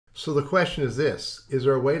So the question is this: is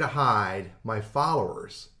there a way to hide my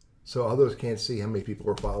followers so others can't see how many people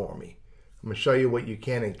are following me? I'm going to show you what you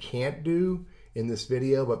can and can't do in this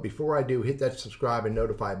video, but before I do, hit that subscribe and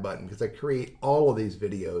notify button because I create all of these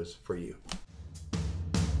videos for you.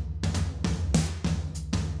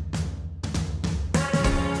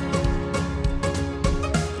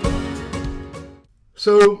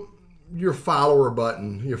 So your follower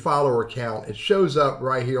button, your follower count, it shows up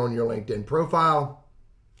right here on your LinkedIn profile.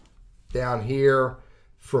 Down here,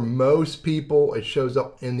 for most people, it shows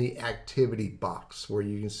up in the activity box where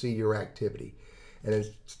you can see your activity. And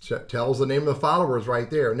it tells the name of the followers right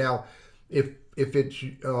there. Now, if it's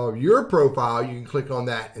your profile, you can click on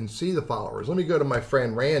that and see the followers. Let me go to my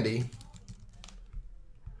friend Randy.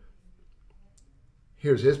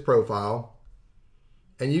 Here's his profile.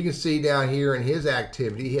 And you can see down here in his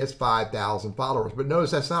activity, he has 5,000 followers. But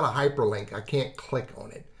notice that's not a hyperlink. I can't click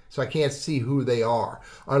on it. So I can't see who they are.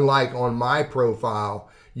 Unlike on my profile,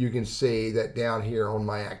 you can see that down here on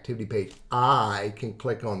my activity page, I can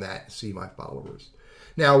click on that and see my followers.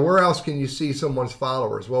 Now, where else can you see someone's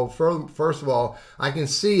followers? Well, first of all, I can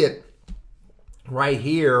see it right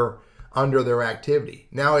here under their activity.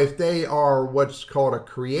 Now, if they are what's called a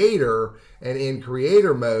creator and in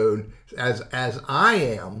creator mode, as I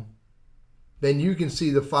am, then you can see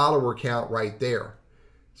the follower count right there.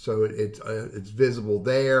 So it's visible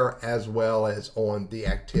there as well as on the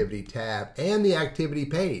activity tab and the activity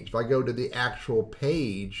page. If I go to the actual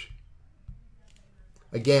page,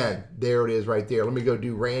 again, there it is right there. Let me go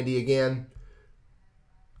do Randy again.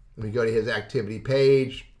 Let me go to his activity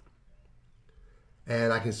page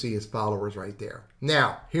and I can see his followers right there.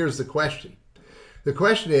 Now, here's the question. The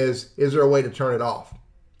question is there a way to turn it off?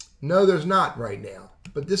 No, there's not right now,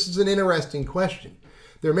 but this is an interesting question.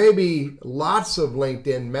 There may be lots of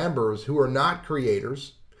LinkedIn members who are not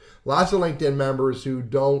creators, lots of LinkedIn members who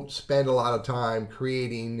don't spend a lot of time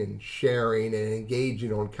creating and sharing and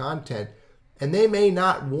engaging on content, and they may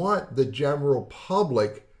not want the general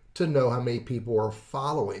public to know how many people are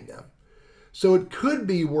following them. So it could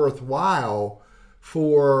be worthwhile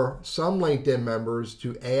for some LinkedIn members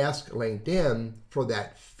to ask LinkedIn for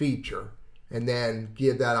that feature and then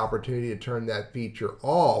give that opportunity to turn that feature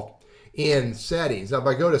off in settings. Now, if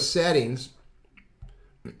I go to settings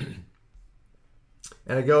and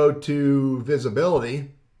I go to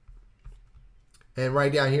visibility and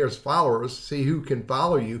right down here is followers, see who can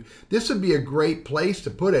follow you. This would be a great place to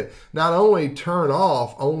put it. Not only turn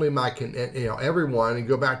off only my everyone and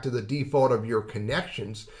go back to the default of your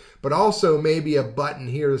connections, but also maybe a button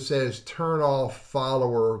here that says turn off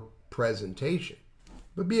follower presentation.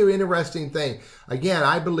 Would be an interesting thing. Again,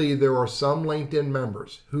 I believe there are some LinkedIn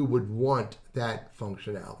members who would want that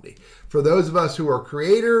functionality. For those of us who are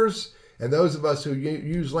creators and those of us who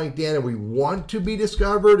use LinkedIn and we want to be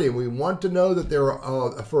discovered and we want to know that there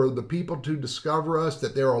are, for the people to discover us,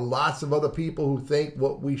 that there are lots of other people who think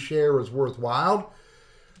what we share is worthwhile,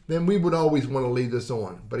 then we would always want to leave this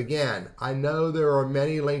on. But again, I know there are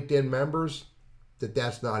many LinkedIn members that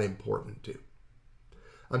that's not important to.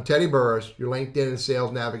 I'm Teddy Burriss, your LinkedIn and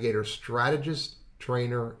Sales Navigator strategist,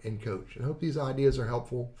 trainer, and coach. I hope these ideas are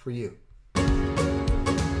helpful for you.